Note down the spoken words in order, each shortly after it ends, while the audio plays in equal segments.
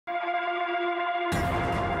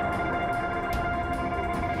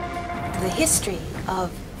The history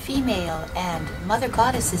of female and mother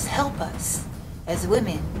goddesses help us, as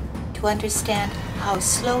women, to understand how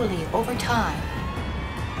slowly over time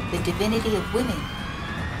the divinity of women,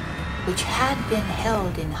 which had been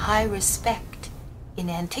held in high respect in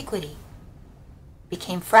antiquity,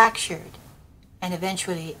 became fractured and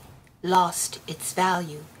eventually lost its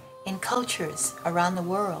value in cultures around the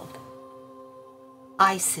world.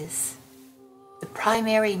 Isis, the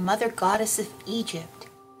primary mother goddess of Egypt,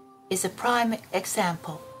 is a prime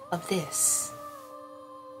example of this.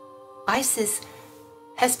 Isis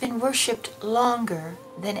has been worshipped longer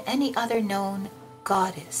than any other known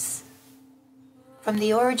goddess. From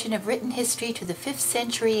the origin of written history to the 5th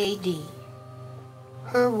century AD,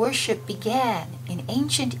 her worship began in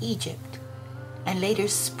ancient Egypt and later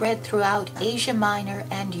spread throughout Asia Minor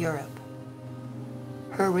and Europe.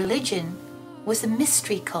 Her religion was a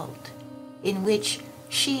mystery cult in which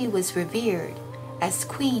she was revered as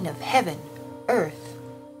queen of heaven, earth,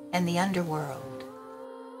 and the underworld.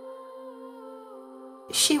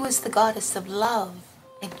 She was the goddess of love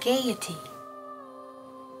and gaiety.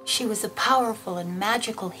 She was a powerful and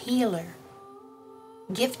magical healer,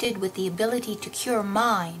 gifted with the ability to cure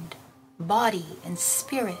mind, body, and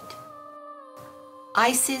spirit.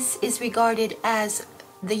 Isis is regarded as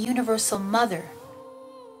the universal mother.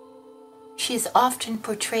 She is often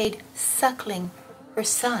portrayed suckling her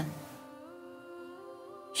son.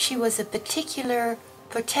 She was a particular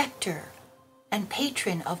protector and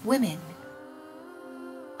patron of women.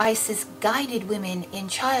 Isis guided women in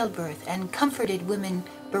childbirth and comforted women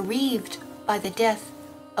bereaved by the death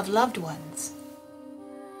of loved ones.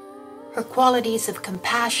 Her qualities of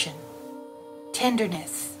compassion,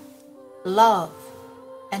 tenderness, love,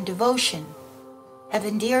 and devotion have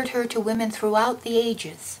endeared her to women throughout the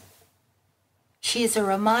ages. She is a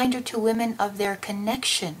reminder to women of their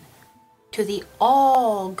connection to the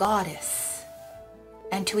All-Goddess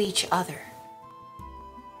and to each other.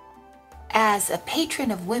 As a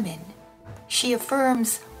patron of women, she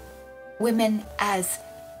affirms women as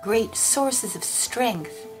great sources of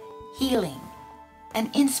strength, healing, and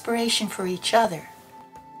inspiration for each other.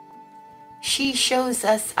 She shows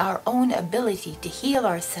us our own ability to heal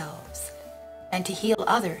ourselves and to heal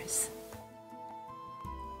others.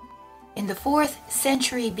 In the 4th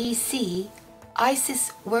century BC,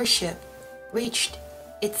 Isis worship reached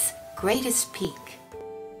its greatest peak.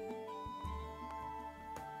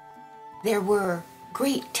 There were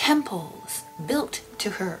great temples built to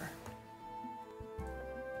her.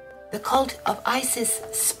 The cult of Isis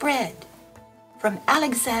spread from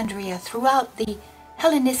Alexandria throughout the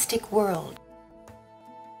Hellenistic world.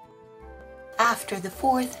 After the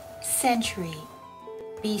 4th century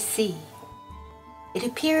BC, it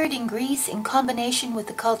appeared in Greece in combination with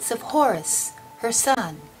the cults of Horus, her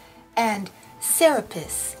son, and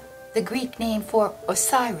Serapis, the Greek name for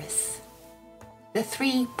Osiris. The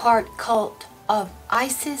three-part cult of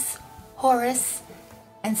Isis, Horus,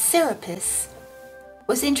 and Serapis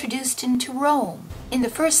was introduced into Rome. In the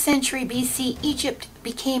 1st century BC, Egypt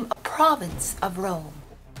became a province of Rome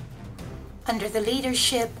under the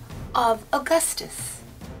leadership of Augustus.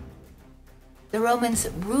 The Romans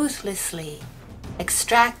ruthlessly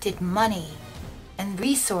extracted money and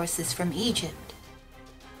resources from Egypt.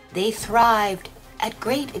 They thrived at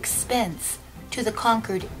great expense to the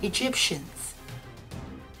conquered Egyptians.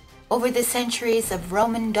 Over the centuries of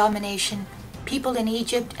Roman domination, people in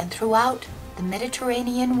Egypt and throughout the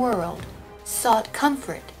Mediterranean world sought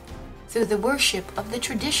comfort through the worship of the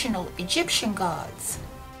traditional Egyptian gods,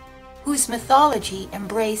 whose mythology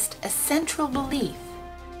embraced a central belief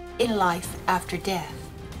in life after death.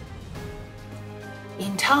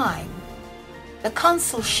 In time, the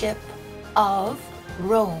consulship of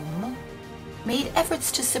Rome made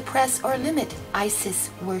efforts to suppress or limit Isis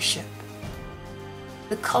worship.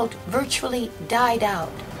 The cult virtually died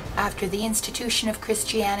out after the institution of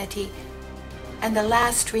Christianity, and the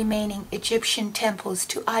last remaining Egyptian temples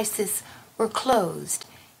to Isis were closed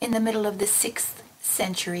in the middle of the 6th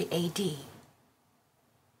century AD.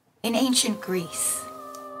 In ancient Greece,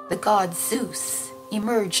 the god Zeus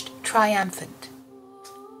emerged triumphant,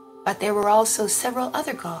 but there were also several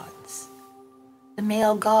other gods. The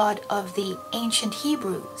male god of the ancient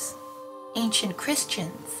Hebrews, ancient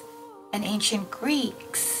Christians, and ancient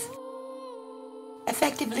Greeks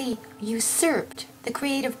effectively usurped the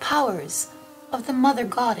creative powers of the mother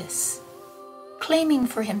goddess, claiming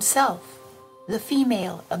for himself the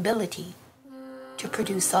female ability to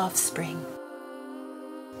produce offspring.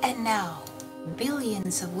 And now,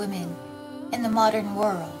 billions of women in the modern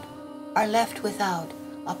world are left without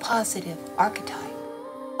a positive archetype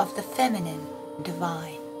of the feminine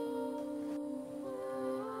divine.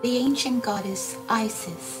 The ancient goddess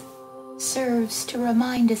Isis serves to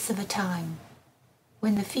remind us of a time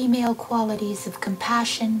when the female qualities of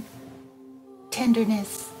compassion,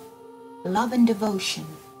 tenderness, love, and devotion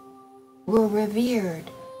were revered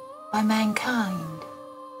by mankind,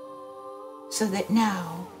 so that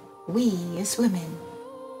now we as women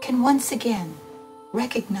can once again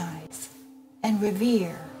recognize and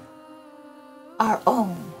revere our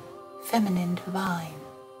own feminine divine.